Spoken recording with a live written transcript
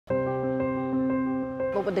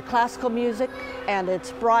but with the classical music, and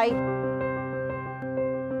it's bright.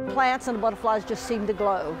 Plants and the butterflies just seem to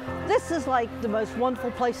glow. This is like the most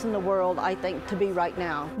wonderful place in the world, I think, to be right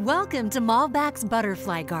now. Welcome to Molbak's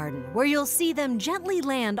Butterfly Garden, where you'll see them gently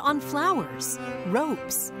land on flowers,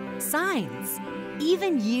 ropes, signs,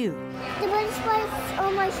 even you. The butterflies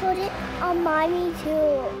on my shoulder on me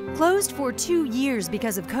too. Closed for 2 years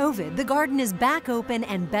because of COVID, the garden is back open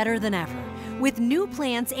and better than ever, with new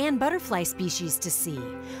plants and butterfly species to see.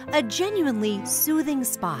 A genuinely soothing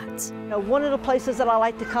spot. You know, one of the places that I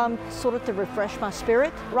like to come sort of to refresh my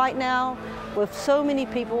spirit right now, with so many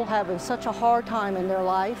people having such a hard time in their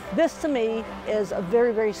life, this to me is a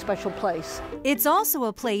very, very special place. It's also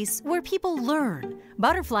a place where people learn.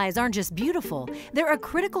 Butterflies aren't just beautiful, they're a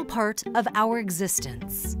critical part of our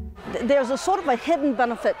existence. There's a sort of a hidden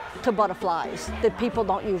benefit to butterflies that people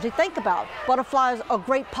don't usually think about. Butterflies are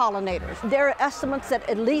great pollinators. There are estimates that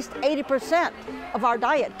at least 80% of our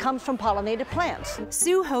diet comes from pollinated plants.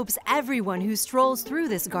 Sue hopes everyone who strolls through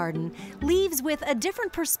this garden leaves with a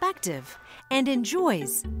different perspective and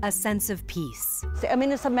enjoys a sense of peace. I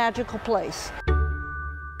mean, it's a magical place.